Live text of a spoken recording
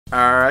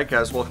Alright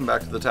guys, welcome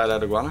back to the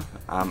Tye-Dyed Iguana.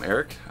 I'm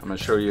Eric. I'm going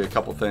to show you a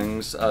couple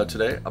things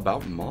today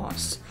about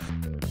moss.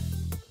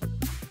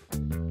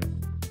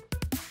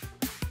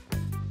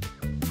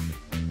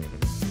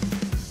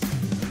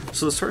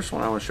 So this first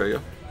one I want to show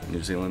you,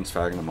 New Zealand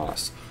sphagnum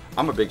moss.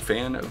 I'm a big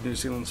fan of New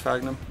Zealand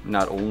sphagnum.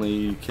 Not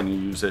only can you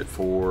use it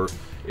for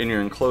in your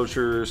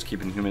enclosures,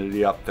 keeping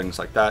humidity up, things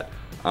like that.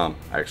 I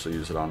actually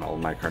use it on all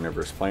my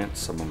carnivorous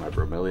plants, some of my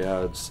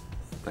bromeliads,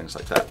 things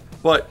like that.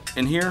 But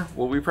in here,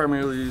 what we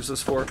primarily use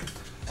this for,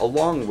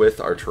 along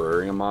with our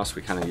terrarium moss,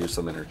 we kind of use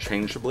them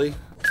interchangeably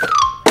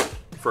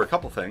for a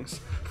couple things.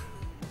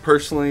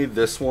 Personally,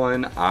 this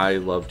one I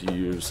love to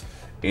use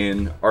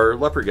in our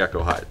leopard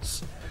gecko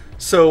hides.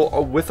 So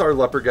with our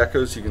leopard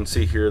geckos, you can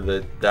see here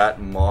that that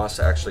moss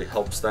actually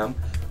helps them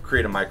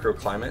create a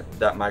microclimate.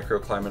 That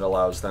microclimate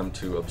allows them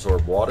to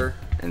absorb water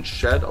and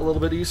shed a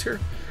little bit easier.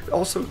 It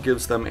also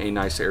gives them a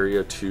nice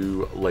area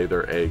to lay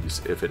their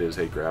eggs if it is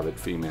a gravid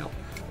female.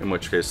 In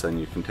which case then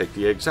you can take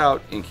the eggs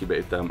out,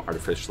 incubate them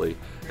artificially,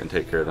 and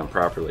take care of them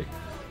properly.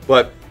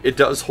 But it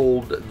does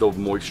hold the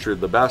moisture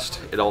the best.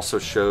 It also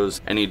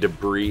shows any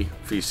debris,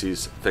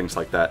 feces, things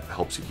like that.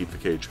 Helps you keep the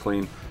cage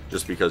clean,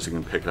 just because you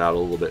can pick it out a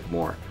little bit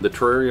more. The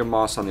terrarium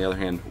moss, on the other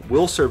hand,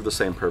 will serve the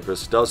same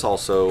purpose, does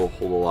also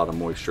hold a lot of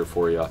moisture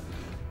for you.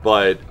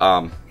 But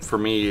for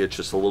me, it's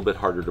just a little bit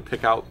harder to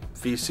pick out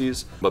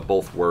feces, but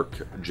both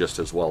work just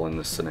as well in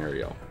this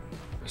scenario.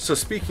 So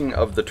speaking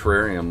of the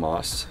terrarium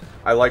moss,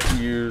 I like to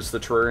use the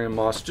terrarium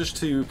moss just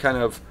to kind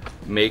of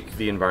make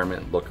the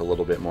environment look a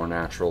little bit more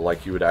natural,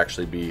 like you would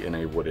actually be in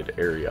a wooded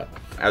area.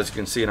 As you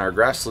can see in our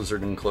grass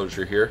lizard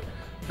enclosure here,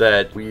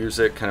 that we use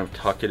it, kind of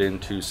tuck it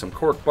into some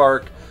cork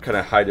bark, kind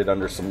of hide it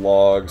under some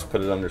logs,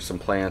 put it under some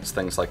plants,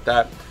 things like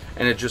that.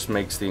 And it just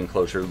makes the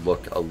enclosure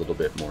look a little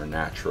bit more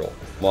natural,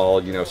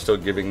 while, you know, still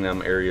giving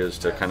them areas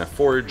to kind of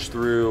forage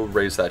through,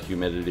 raise that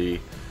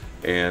humidity,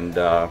 and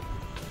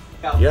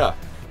yeah.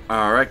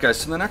 Alright guys,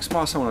 so the next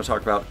moss I want to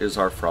talk about is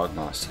our frog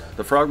moss.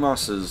 The frog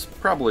moss is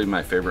probably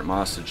my favorite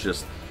moss. It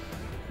just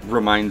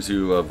reminds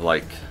you of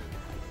like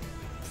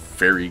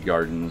fairy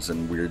gardens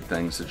and weird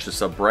things. It's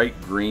just a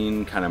bright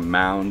green kind of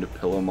mound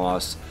pillow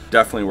moss.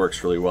 Definitely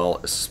works really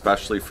well,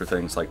 especially for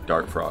things like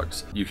dart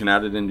frogs. You can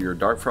add it into your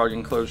dart frog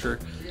enclosure.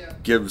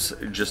 Gives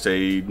just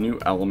a new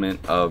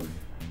element of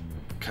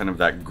kind of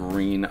that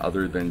green,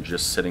 other than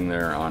just sitting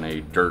there on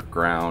a dirt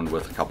ground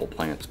with a couple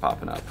plants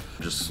popping up.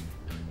 Just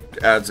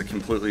adds a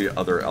completely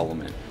other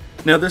element.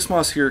 Now this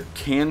moss here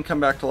can come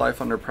back to life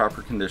under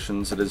proper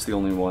conditions. It is the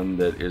only one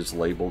that is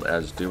labeled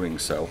as doing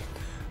so.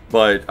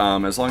 But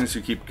as long as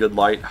you keep good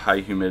light,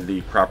 high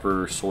humidity,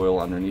 proper soil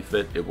underneath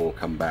it, it will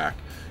come back.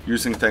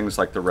 Using things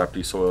like the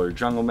Reptile soil or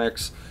jungle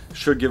mix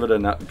should give it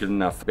a good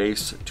enough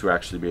base to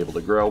actually be able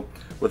to grow.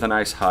 With a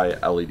nice high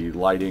LED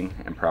lighting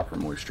and proper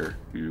moisture,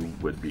 you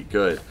would be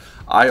good.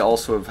 I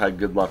also have had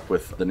good luck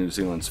with the New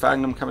Zealand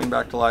sphagnum coming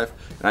back to life,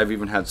 and I've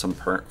even had some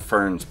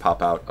ferns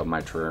pop out of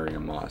my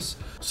terrarium moss.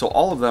 So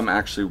all of them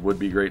actually would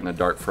be great in a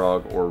dart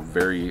frog or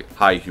very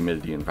high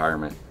humidity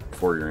environment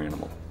for your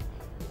animal.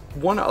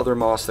 One other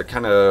moss that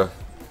kind of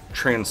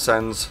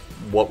transcends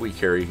what we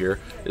carry here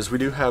is we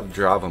do have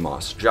Java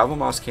moss. Java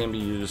moss can be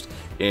used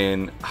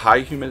in high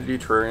humidity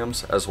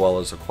terrariums as well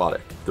as aquatic.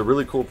 The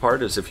really cool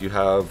part is if you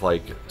have,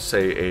 like,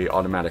 say, a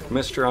automatic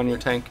mister on your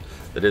tank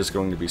that is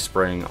going to be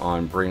spraying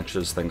on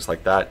branches, things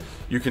like that,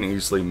 you can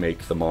easily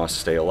make the moss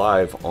stay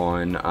alive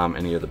on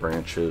any of the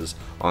branches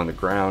on the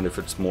ground if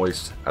it's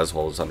moist as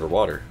well as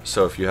underwater.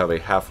 So if you have a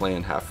half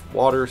land, half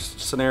water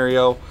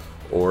scenario,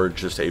 or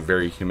just a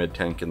very humid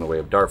tank in the way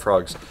of dart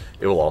frogs,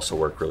 it will also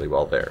work really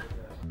well there.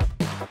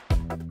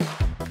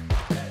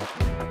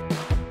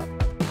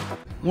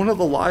 One of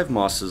the live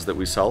mosses that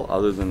we sell,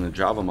 other than the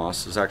Java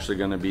moss, is actually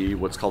going to be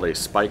what's called a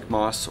spike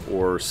moss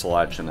or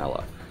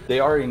Selaginella. They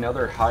are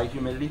another high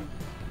humidity,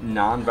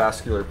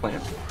 non-vascular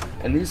plant,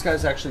 and these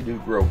guys actually do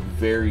grow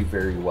very,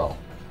 very well.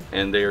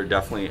 And they are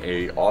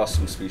definitely an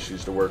awesome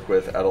species to work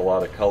with, add a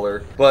lot of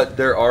color. But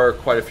there are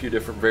quite a few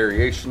different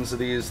variations of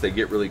these. They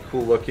get really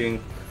cool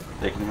looking.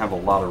 They can have a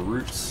lot of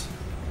roots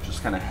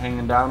just kind of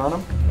hanging down on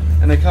them.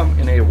 And they come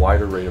in a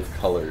wide array of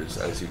colors,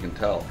 as you can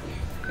tell.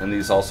 And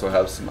these also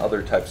have some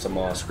other types of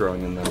moss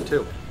growing in them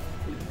too.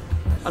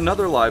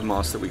 Another live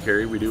moss that we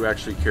carry, we do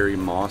actually carry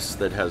moss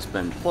that has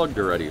been plugged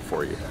already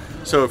for you.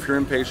 So if you're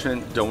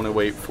impatient, don't want to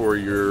wait for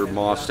your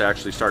moss to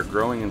actually start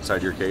growing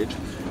inside your cage,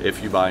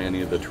 if you buy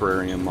any of the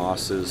terrarium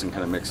mosses and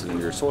kind of mix it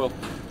into your soil,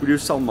 we do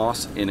sell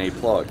moss in a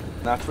plug.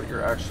 And that's what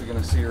you're actually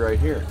going to see right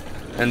here.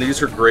 And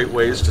these are great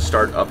ways to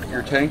start up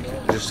your tank,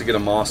 just to get a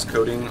moss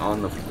coating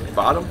on the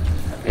bottom.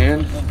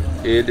 And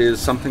it is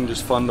something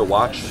just fun to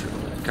watch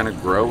kind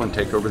of grow and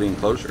take over the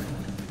enclosure.